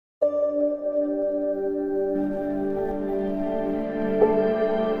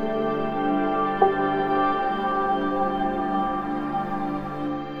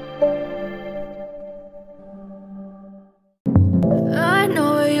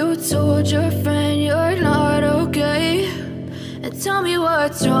your friend you're not okay? And tell me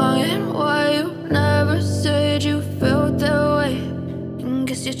what's wrong and why you never said you felt that way. And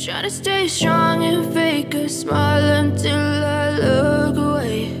guess you're trying to stay strong and fake a smile until I look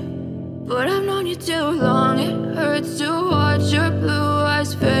away. But I've known you too long, it hurts to watch your blue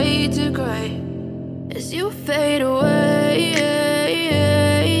eyes fade to gray as you fade away,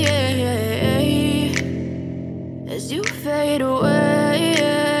 as you fade away.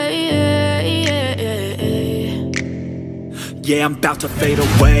 Yeah, I'm about to fade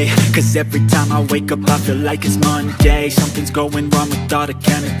away, cause every time I wake up I feel like it's Monday. Something's going wrong with all the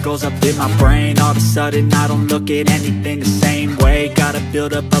chemicals up in my brain. All of a sudden I don't look at anything the same way. Gotta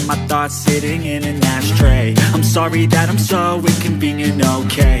build up of my thoughts sitting in an ashtray. I'm sorry that I'm so inconvenient,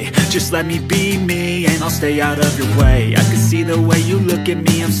 okay? Just let me be me and I'll stay out of your way. I can see the way you look at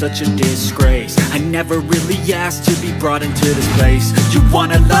me, I'm such a disgrace. I never really asked to be brought into this place. You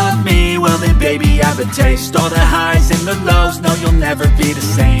wanna love me? Well then baby I have a taste. All the highs and the lows, no you'll never be the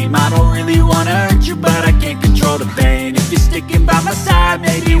same. I don't really wanna hurt you but I can't control the pain. If you're sticking by my side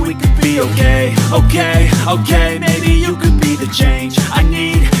maybe we could be okay. Okay, maybe you could be the change I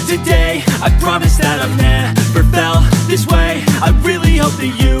need today. I promise that I've never felt this way. I really hope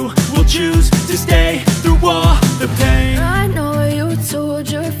that you will choose to stay through all the pain. I know you told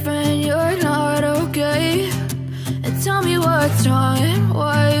your friend you're not okay. And tell me what's wrong and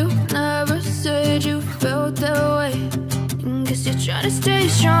why you never said you felt that way. And guess you're trying to stay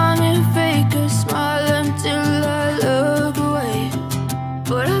strong and fake a smile until I look away.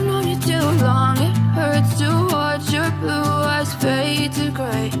 But I've known you too long, it hurts to watch your blue eyes fade to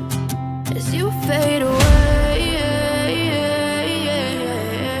gray as you fade away,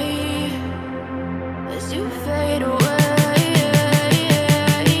 as you fade away,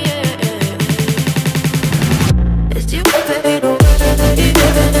 as you fade away.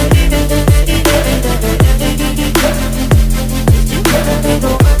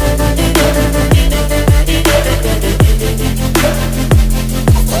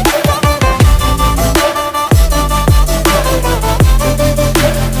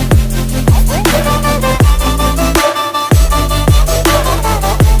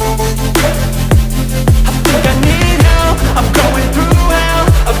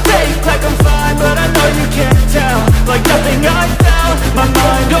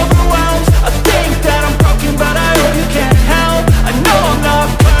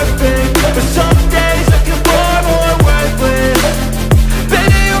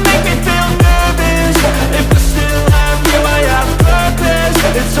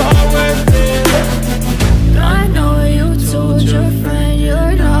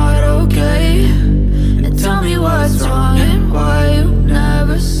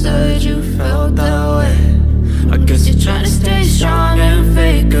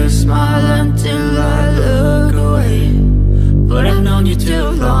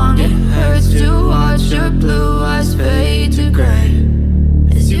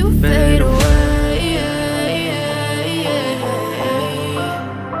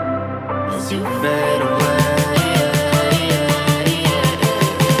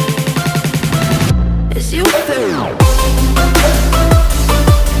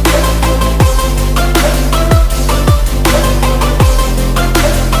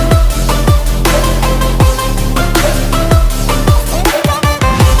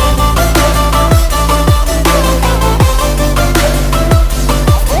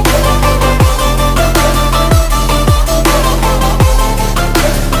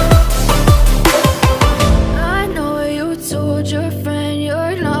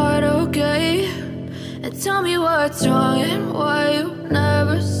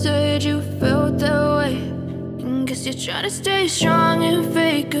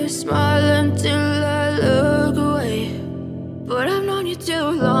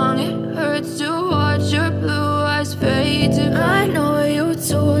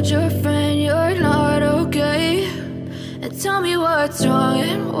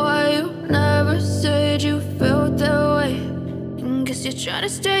 Try to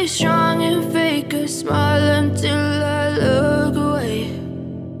stay strong and fake a smile until I look away.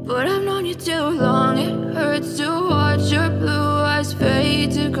 But I've known you too long, it hurts to watch your blue eyes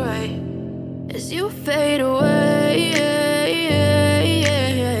fade to gray as you fade away,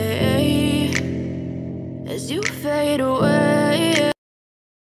 as you fade away.